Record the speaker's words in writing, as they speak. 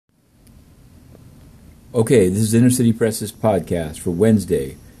Okay, this is Inner City Press's podcast for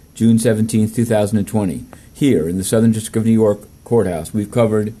Wednesday, June 17th, 2020. Here in the Southern District of New York Courthouse, we've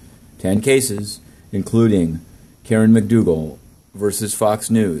covered 10 cases, including Karen McDougal versus Fox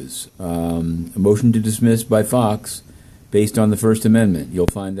News, a motion to dismiss by Fox based on the First Amendment. You'll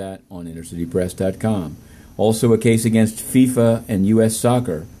find that on InnerCityPress.com. Also a case against FIFA and U.S.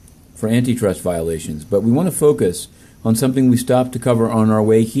 Soccer for antitrust violations. But we want to focus on something we stopped to cover on our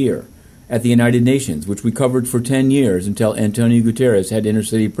way here at the United Nations, which we covered for 10 years until Antonio Guterres had Inner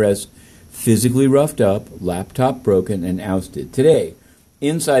City Press physically roughed up, laptop broken, and ousted. Today,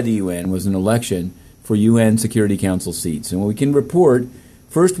 inside the UN was an election for UN Security Council seats. And what we can report,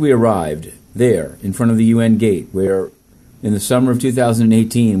 first we arrived there in front of the UN gate, where in the summer of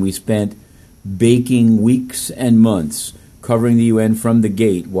 2018 we spent baking weeks and months covering the UN from the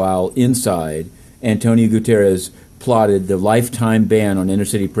gate, while inside Antonio Guterres plotted the lifetime ban on Inner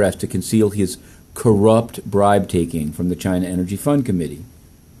City Press to conceal his corrupt bribe-taking from the China Energy Fund Committee.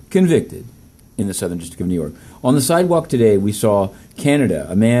 Convicted in the Southern District of New York. On the sidewalk today, we saw Canada,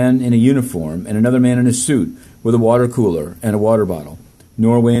 a man in a uniform and another man in a suit with a water cooler and a water bottle.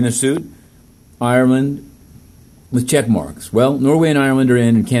 Norway in a suit, Ireland with check marks. Well, Norway and Ireland are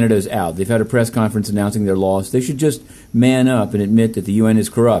in and Canada is out. They've had a press conference announcing their loss. They should just man up and admit that the UN is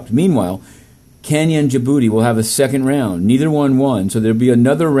corrupt. Meanwhile, Kenya and Djibouti will have a second round. Neither one won, so there'll be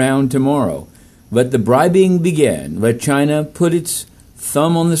another round tomorrow. Let the bribing begin. Let China put its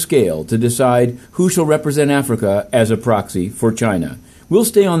thumb on the scale to decide who shall represent Africa as a proxy for China. We'll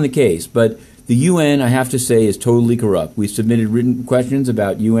stay on the case, but the UN, I have to say, is totally corrupt. We submitted written questions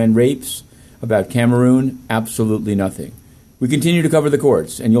about UN rapes, about Cameroon, absolutely nothing. We continue to cover the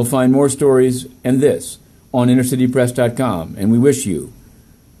courts, and you'll find more stories and this on InnerCityPress.com, and we wish you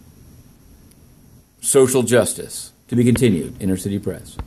social justice. To be continued, Inner City Press.